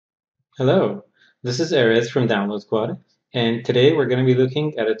Hello, this is Erez from Download Squad, and today we're going to be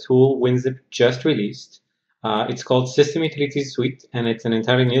looking at a tool WinZip just released. It's called System Utilities Suite, and it's an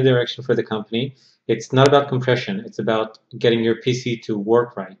entirely new direction for the company. It's not about compression, it's about getting your PC to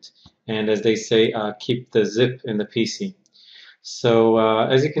work right, and as they say, keep the zip in the PC. So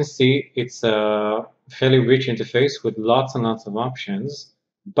as you can see, it's a fairly rich interface with lots and lots of options,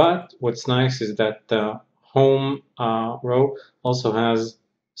 but what's nice is that the home row also has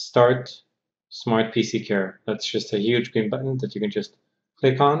Start Smart PC Care. That's just a huge green button that you can just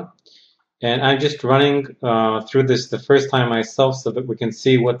click on. And I'm just running through this the first time myself so that we can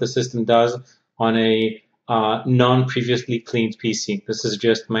see what the system does on a non-previously cleaned PC. This is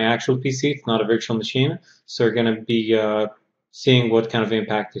just my actual PC, it's not a virtual machine, so we're going to be seeing what kind of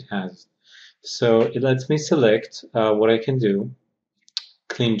impact it has. So it lets me select what I can do.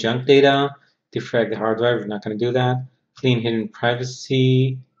 Clean junk data, defrag the hard drive, we're not going to do that. Clean hidden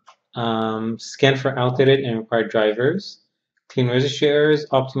privacy, scan for outdated and required drivers, clean registry errors,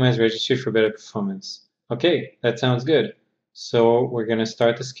 optimize registry for better performance. Okay, that sounds good. So we're going to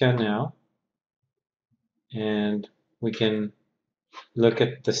start the scan now, and we can look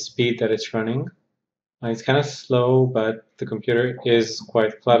at the speed that it's running. It's kind of slow, but the computer is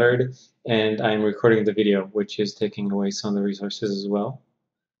quite cluttered, and I'm recording the video, which is taking away some of the resources as well.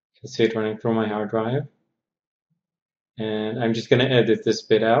 You can see it running through my hard drive. And I'm just going to edit this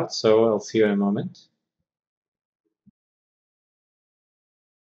bit out, so I'll see you in a moment.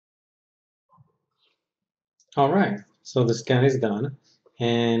 All right, so the scan is done,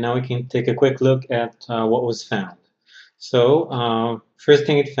 and now we can take a quick look at what was found. So first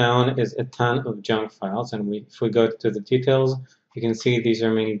thing it found is a ton of junk files, and if we go to the details, you can see these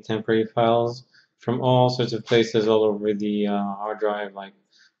are mainly temporary files from all sorts of places all over the hard drive, like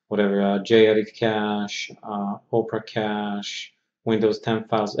whatever, JEdit cache, Opera cache, Windows 10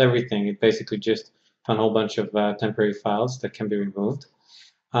 files, everything. It basically just found a whole bunch of temporary files that can be removed.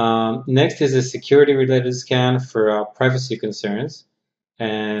 Next is a security-related scan for privacy concerns,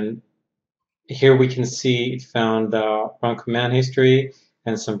 and here we can see it found wrong command history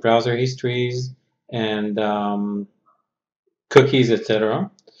and some browser histories and cookies, etc.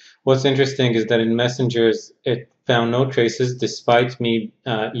 What's interesting is that in messengers it found no traces despite me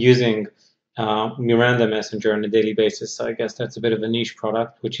using Miranda Messenger on a daily basis. So I guess that's a bit of a niche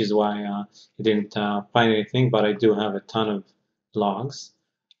product, which is why it didn't find anything, but I do have a ton of logs.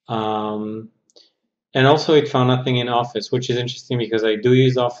 And also it found nothing in Office, which is interesting because I do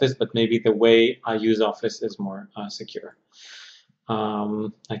use Office, but maybe the way I use Office is more secure.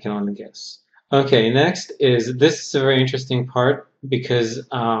 I can only guess. Okay, next is this is a very interesting part because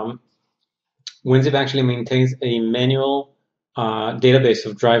WinZip actually maintains a manual database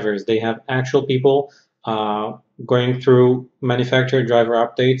of drivers. They have actual people going through manufacturer driver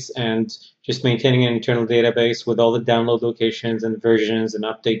updates and just maintaining an internal database with all the download locations and versions and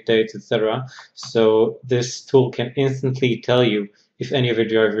update dates, etc. So this tool can instantly tell you if any of your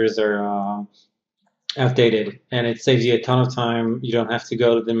drivers are outdated, and it saves you a ton of time. You don't have to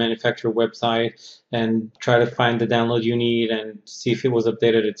go to the manufacturer website and try to find the download you need and see if it was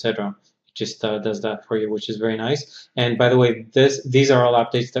updated, etc. It just does that for you, which is very nice. And by the way, these are all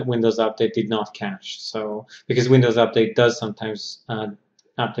updates that Windows Update did not cache. So because Windows Update does sometimes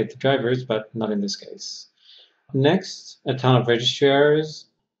update the drivers, but not in this case. Next, a ton of registry errors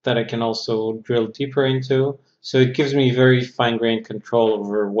that I can also drill deeper into. So it gives me very fine-grained control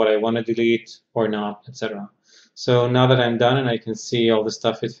over what I want to delete or not, etc. So now that I'm done and I can see all the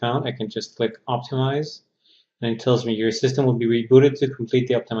stuff it found, I can just click Optimize, and it tells me your system will be rebooted to complete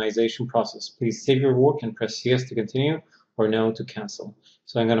the optimization process. Please save your work and press yes to continue or no to cancel.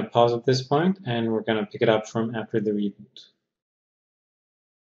 So I'm going to pause at this point, and we're going to pick it up from after the reboot.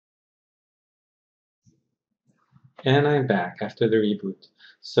 And I'm back after the reboot.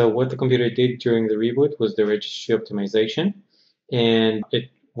 So what the computer did during the reboot was the registry optimization, and it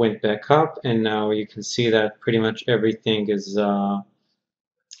went back up, and now you can see that pretty much everything is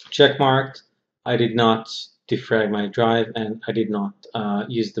checkmarked. I did not defrag my drive, and I did not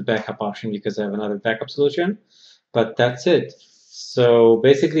use the backup option because I have another backup solution, but that's it. So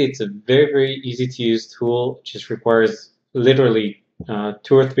basically it's a very, very easy to use tool. It just requires literally 2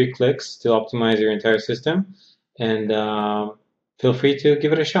 or 3 clicks to optimize your entire system, and feel free to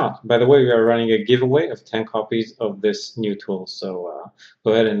give it a shot. By the way, we are running a giveaway of 10 copies of this new tool, so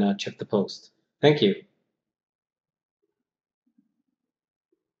go ahead and check the post. Thank you.